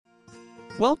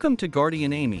Welcome to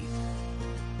Guardian Amy,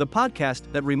 the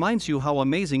podcast that reminds you how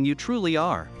amazing you truly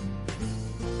are.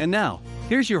 And now,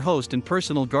 here's your host and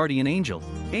personal guardian angel,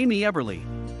 Amy Eberly.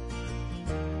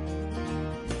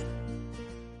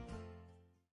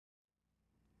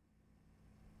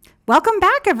 Welcome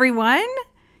back, everyone.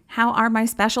 How are my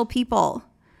special people?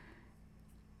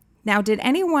 Now, did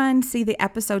anyone see the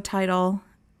episode title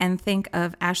and think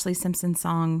of Ashlee Simpson's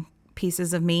song,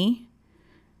 Pieces of Me?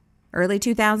 Early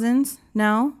 2000s?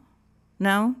 No?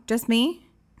 Just me?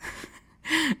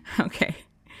 Okay.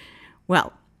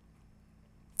 Well,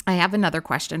 I have another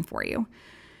question for you.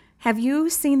 Have you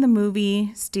seen the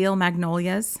movie Steel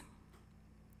Magnolias?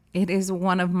 It is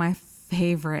one of my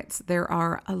favorites. There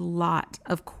are a lot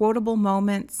of quotable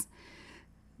moments,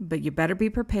 but you better be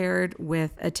prepared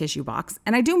with a tissue box.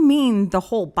 And I do mean the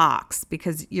whole box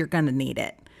because you're going to need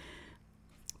it.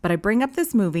 But I bring up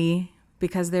this movie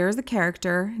because there is a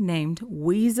character named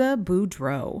Ouiser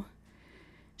Boudreaux.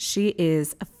 She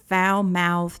is a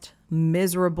foul-mouthed,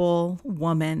 miserable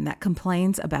woman that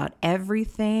complains about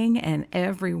everything and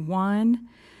everyone.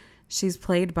 She's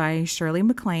played by Shirley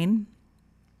MacLaine,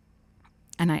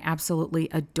 and I absolutely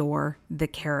adore the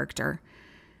character.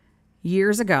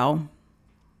 Years ago,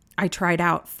 I tried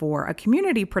out for a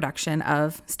community production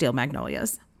of Steel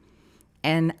Magnolias.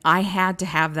 And I had to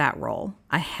have that role.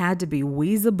 I had to be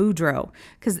Ouiser Boudreaux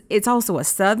because it's also a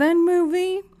Southern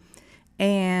movie.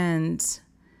 And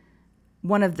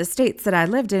one of the states that I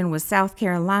lived in was South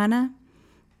Carolina.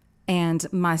 And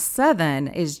my Southern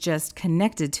is just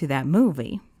connected to that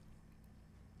movie.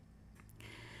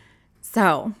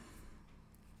 So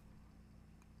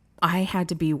I had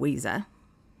to be Ouiser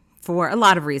for a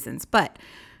lot of reasons. But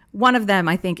one of them,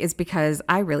 I think, is because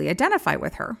I really identify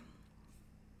with her.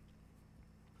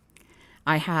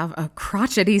 I have a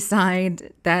crotchety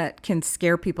side that can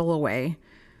scare people away.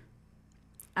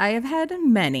 I have had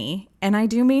many, and I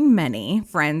do mean many,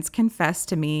 friends confess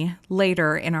to me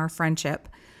later in our friendship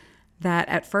that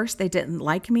at first they didn't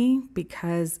like me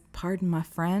because, pardon my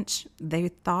French, they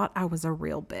thought I was a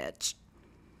real bitch.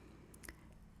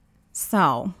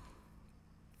 So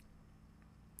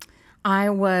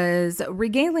I was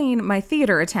regaling my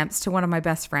theater attempts to one of my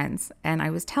best friends, and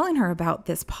I was telling her about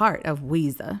this part of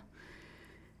Ouiser.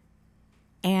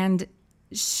 And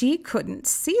she couldn't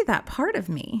see that part of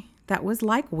me that was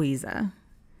like Ouiser.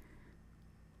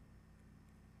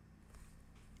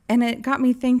 And it got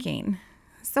me thinking.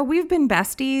 So we've been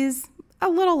besties a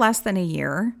little less than a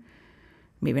year.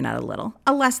 Maybe not a little.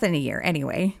 Less than a year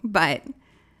anyway. But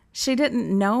she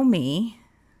didn't know me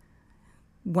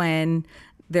when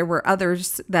there were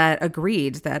others that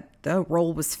agreed that the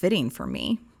role was fitting for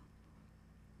me.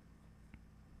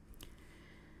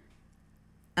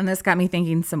 And this got me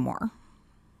thinking some more.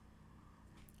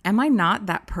 Am I not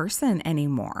that person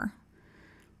anymore?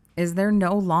 Is there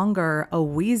no longer a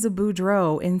Ouiser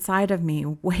Boudreaux inside of me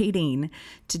waiting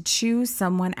to choose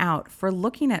someone out for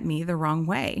looking at me the wrong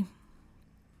way?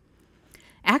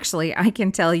 Actually, I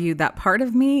can tell you that part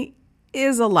of me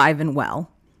is alive and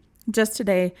well. Just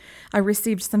today, I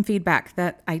received some feedback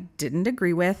that I didn't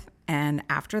agree with, and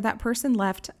after that person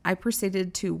left, I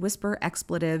proceeded to whisper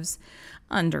expletives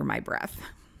under my breath.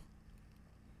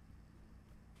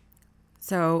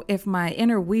 So if my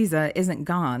inner Ouiser isn't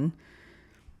gone,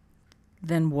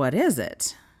 then what is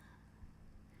it?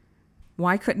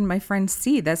 Why couldn't my friends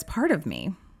see this part of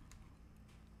me?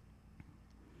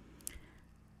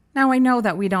 Now, I know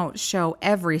that we don't show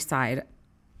every side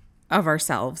of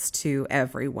ourselves to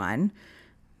everyone,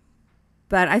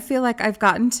 but I feel like I've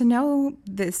gotten to know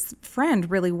this friend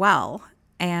really well,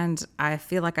 and I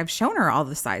feel like I've shown her all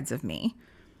the sides of me.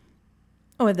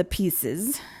 Or the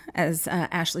pieces, as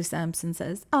Ashlee Simpson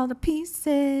says, all the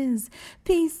pieces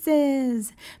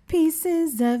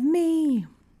of me.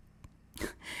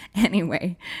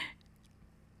 Anyway,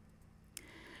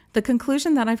 the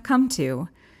conclusion that I've come to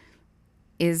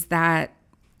is that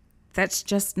that's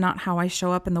just not how I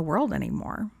show up in the world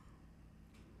anymore.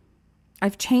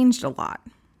 I've changed a lot.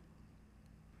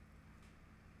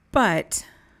 But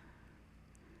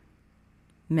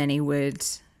many would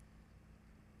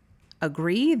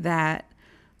agree that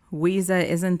Ouiser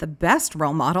isn't the best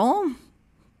role model.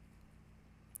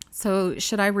 So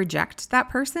should I reject that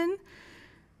person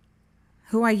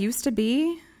who I used to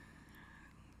be?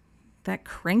 That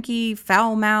cranky,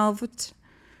 foul-mouthed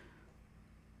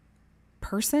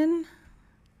person?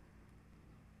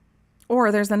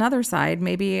 Or there's another side.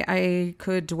 Maybe I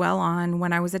could dwell on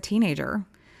when I was a teenager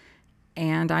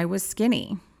and I was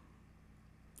skinny,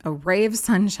 a ray of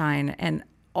sunshine, and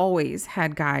always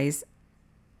had guys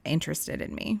interested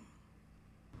in me.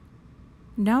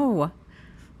 No,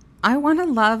 I want to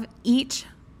love each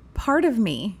part of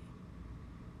me,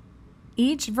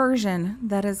 each version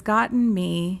that has gotten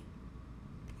me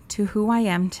to who I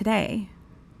am today.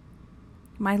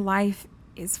 My life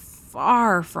is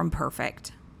far from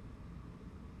perfect.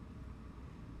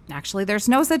 Actually, there's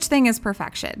no such thing as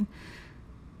perfection.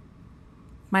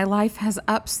 My life has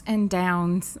ups and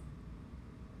downs,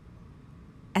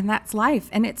 and that's life,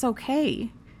 and it's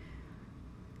okay.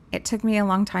 It took me a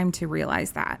long time to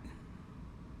realize that.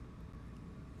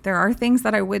 There are things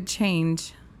that I would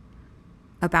change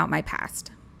about my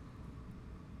past,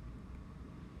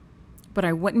 but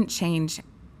I wouldn't change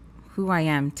who I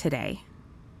am today.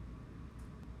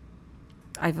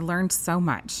 I've learned so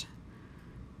much,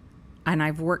 and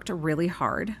I've worked really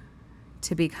hard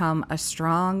to become a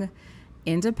strong,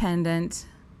 independent,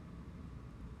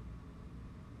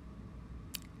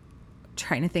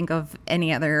 trying to think of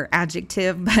any other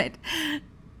adjective,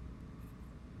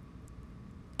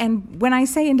 and when I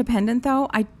say independent, though,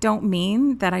 I don't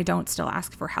mean that I don't still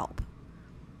ask for help.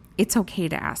 It's okay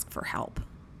to ask for help.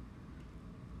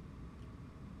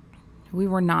 We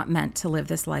were not meant to live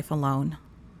this life alone.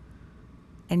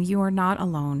 And you are not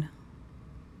alone.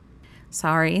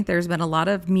 Sorry, there's been a lot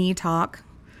of me talk.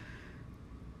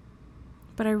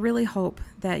 But I really hope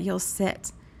that you'll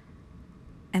sit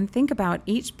and think about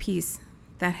each piece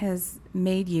that has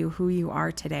made you who you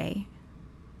are today.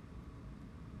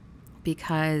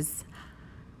 Because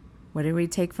what did we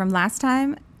take from last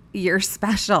time? You're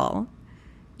special.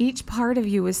 Each part of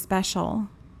you is special,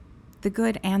 the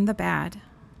good and the bad.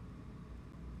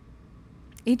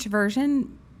 Each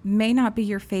version may not be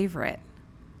your favorite,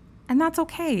 and that's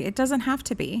okay. It doesn't have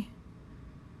to be.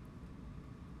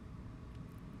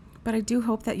 But I do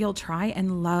hope that you'll try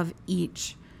and love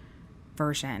each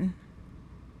version.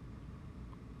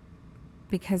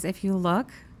 Because if you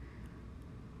look,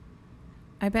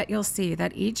 I bet you'll see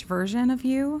that each version of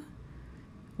you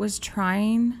was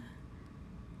trying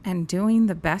and doing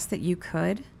the best that you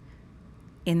could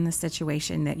in the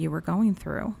situation that you were going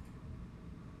through.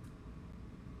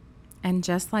 And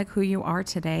just like who you are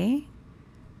today,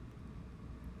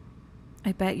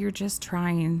 I bet you're just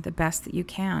trying the best that you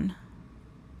can.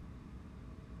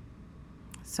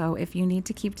 So if you need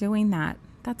to keep doing that,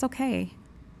 that's okay.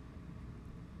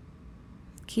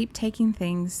 Keep taking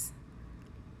things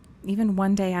even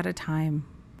one day at a time,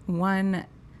 1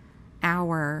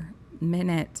 hour,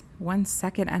 minute, 1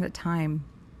 second at a time,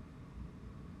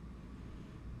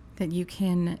 that you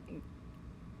can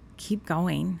keep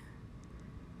going.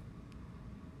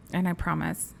 And I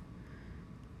promise,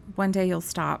 one day you'll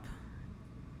stop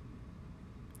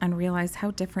and realize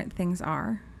how different things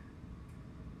are.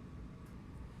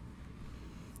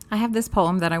 I have this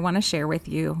poem that I want to share with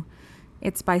you.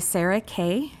 It's by Sarah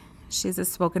Kay. She's a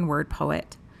spoken word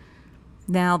poet.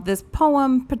 Now, this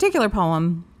particular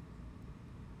poem,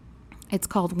 it's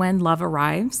called When Love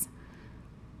Arrives,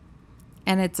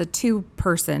 and it's a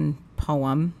 2-person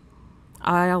poem.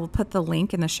 I'll put the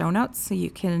link in the show notes so you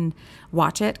can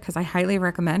watch it, because I highly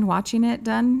recommend watching it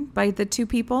done by the 2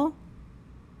 people.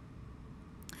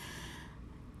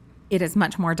 It is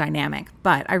much more dynamic,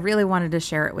 but I really wanted to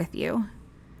share it with you.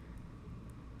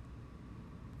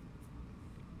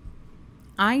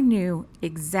 I knew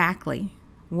exactly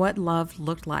what love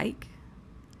looked like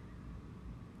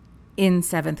in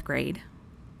 7th grade.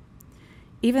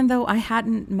 Even though I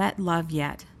hadn't met love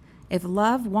yet, if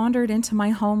love wandered into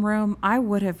my homeroom, I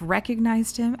would have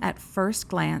recognized him at first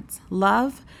glance.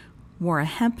 Love wore a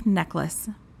hemp necklace.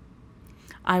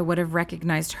 I would have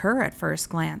recognized her at first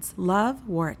glance. Love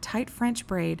wore a tight French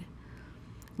braid.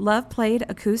 Love played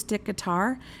acoustic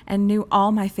guitar and knew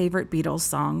all my favorite Beatles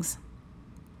songs.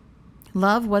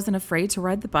 Love wasn't afraid to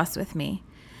ride the bus with me.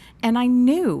 And I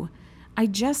knew I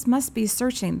just must be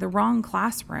searching the wrong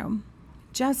classroom.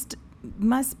 Just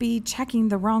must be checking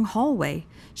the wrong hallway.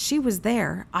 She was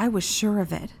there. I was sure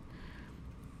of it.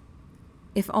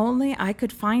 If only I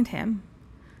could find him.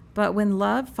 But when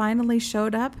love finally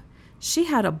showed up, she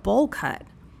had a bowl cut.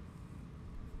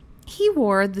 He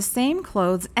wore the same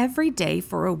clothes every day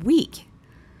for a week.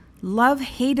 Love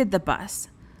hated the bus.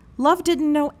 Love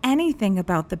didn't know anything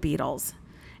about the Beatles.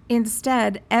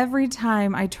 Instead, every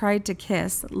time I tried to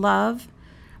kiss Love,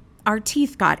 our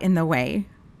teeth got in the way.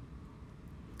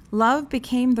 Love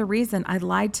became the reason I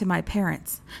lied to my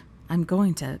parents. I'm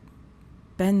going to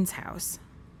Ben's house.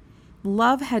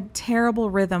 Love had terrible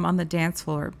rhythm on the dance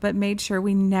floor, but made sure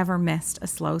we never missed a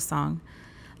slow song.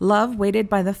 Love waited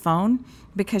by the phone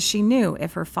because she knew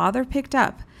if her father picked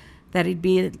up that he'd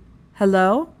be,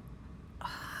 hello?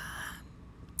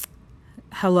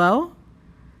 Hello?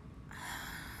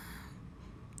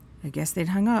 I guess they'd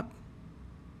hung up.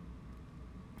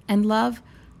 And love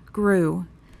grew,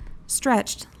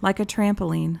 stretched like a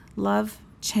trampoline. Love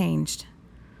changed.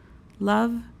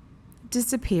 Love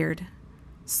disappeared,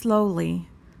 slowly,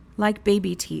 like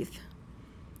baby teeth,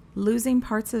 losing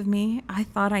parts of me I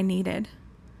thought I needed.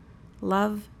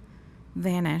 Love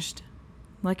vanished.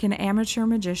 Like an amateur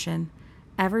magician,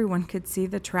 everyone could see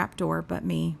the trapdoor but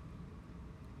me.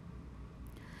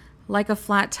 Like a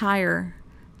flat tire,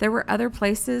 there were other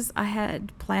places I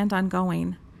had planned on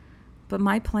going, but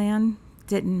my plan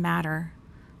didn't matter.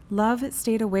 Love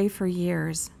stayed away for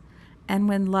years, and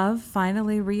when love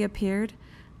finally reappeared,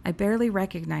 I barely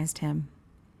recognized him.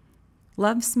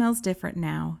 Love smells different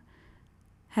now,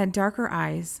 had darker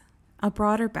eyes, a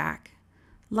broader back.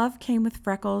 Love came with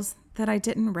freckles that I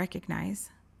didn't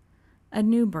recognize. A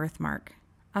new birthmark,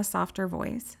 a softer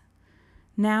voice.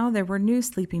 Now there were new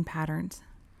sleeping patterns,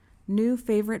 new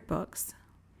favorite books.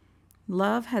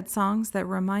 Love had songs that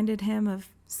reminded him of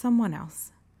someone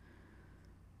else.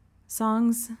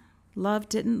 Songs love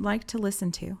didn't like to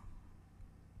listen to.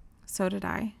 So did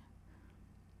I.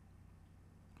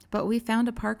 But we found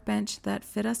a park bench that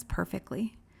fit us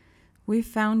perfectly. We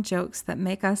found jokes that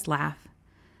make us laugh.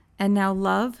 And now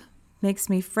love makes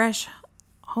me fresh,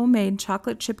 homemade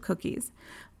chocolate chip cookies.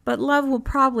 But love will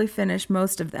probably finish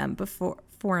most of them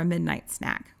for a midnight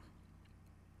snack.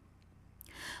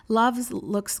 Love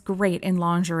looks great in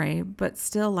lingerie, but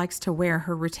still likes to wear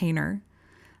her retainer.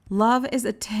 Love is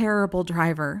a terrible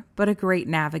driver, but a great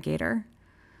navigator.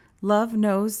 Love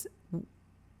knows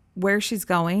where she's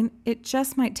going. It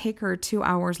just might take her 2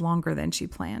 hours longer than she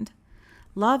planned.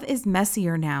 Love is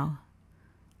messier now.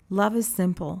 Love is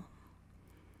simple.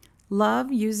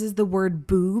 Love uses the word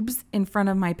boobs in front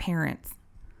of my parents.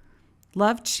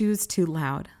 Love chews too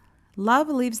loud. Love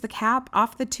leaves the cap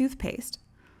off the toothpaste.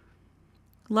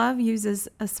 Love uses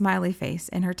a smiley face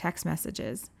in her text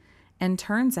messages. And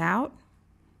turns out,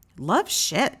 love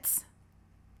shits.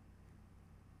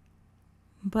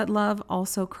 But love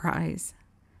also cries.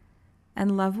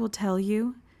 And love will tell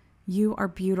you, you are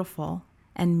beautiful,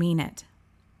 and mean it.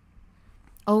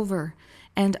 Over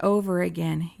and over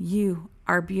again, you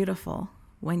are beautiful.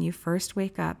 When you first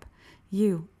wake up,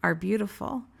 you are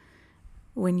beautiful.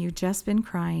 When you've just been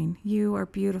crying, you are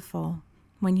beautiful.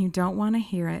 When you don't want to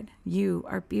hear it, you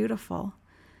are beautiful.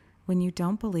 When you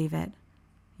don't believe it,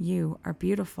 you are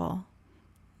beautiful.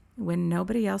 When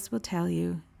nobody else will tell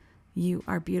you, you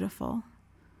are beautiful.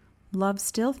 Love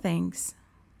still thinks,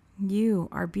 you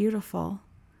are beautiful.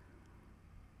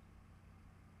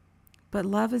 But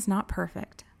love is not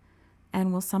perfect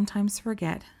and will sometimes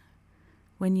forget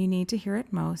when you need to hear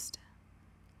it most,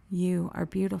 you are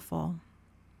beautiful.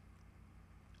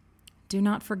 Do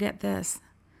not forget this.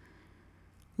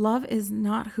 Love is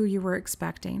not who you were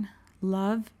expecting.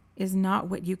 Love is not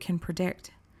what you can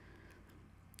predict.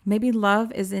 Maybe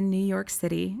love is in New York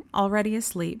City, already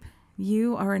asleep.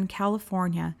 You are in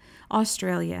California,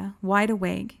 Australia, wide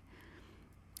awake.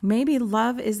 Maybe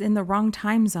love is in the wrong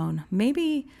time zone.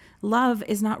 Maybe love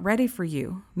is not ready for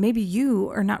you. Maybe you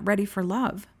are not ready for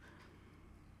love.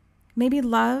 Maybe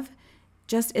love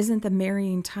just isn't the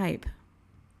marrying type.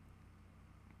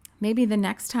 Maybe the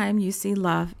next time you see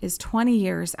love is 20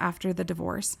 years after the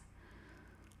divorce.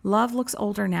 Love looks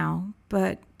older now,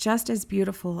 but just as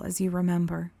beautiful as you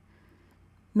remember.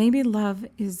 Maybe love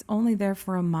is only there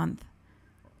for a month.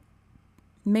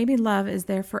 Maybe love is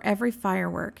there for every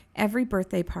firework, every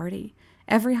birthday party,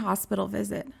 every hospital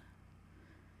visit.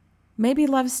 Maybe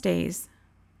love stays.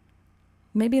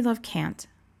 Maybe love can't.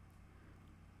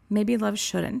 Maybe love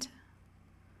shouldn't.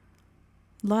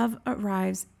 Love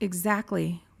arrives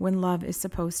exactly when love is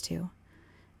supposed to,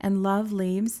 and love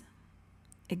leaves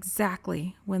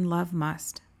exactly when love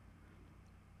must.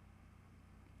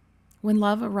 When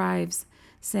love arrives,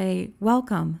 say,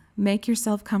 welcome, make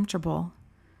yourself comfortable.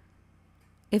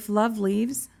 If love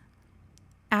leaves,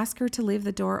 ask her to leave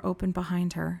the door open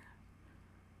behind her.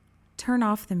 Turn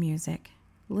off the music.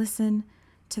 Listen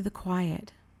to the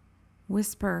quiet.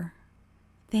 Whisper,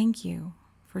 thank you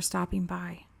for stopping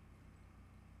by.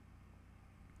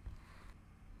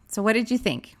 So what did you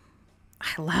think?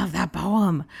 I love that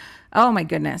poem. Oh my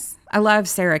goodness. I love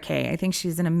Sarah Kay. I think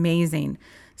she's an amazing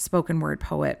spoken word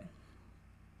poet.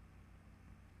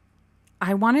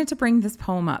 I wanted to bring this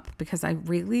poem up because I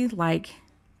really like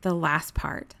the last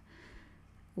part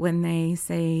when they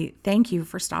say, thank you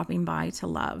for stopping by to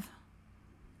love.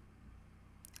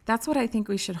 That's what I think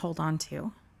we should hold on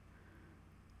to.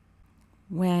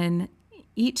 When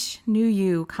each new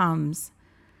you comes,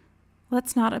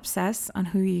 let's not obsess on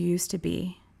who you used to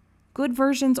be, good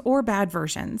versions or bad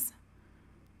versions.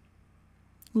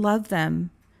 Love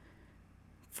them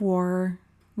for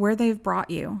where they've brought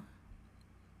you.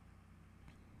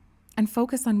 and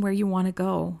focus on where you want to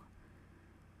go,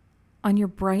 on your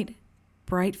bright,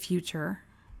 bright future.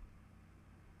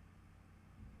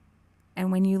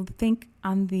 And when you think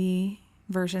on the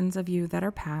versions of you that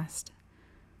are past,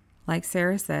 like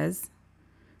Sarah says,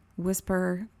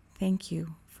 whisper, thank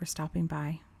you for stopping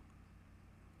by.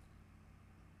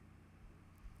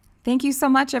 Thank you so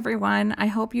much, everyone. I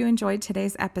hope you enjoyed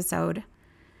today's episode.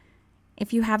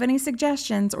 If you have any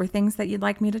suggestions or things that you'd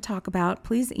like me to talk about,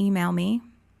 please email me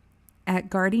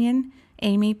at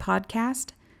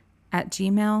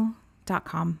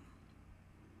guardianamypodcast@gmail.com.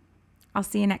 I'll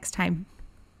see you next time.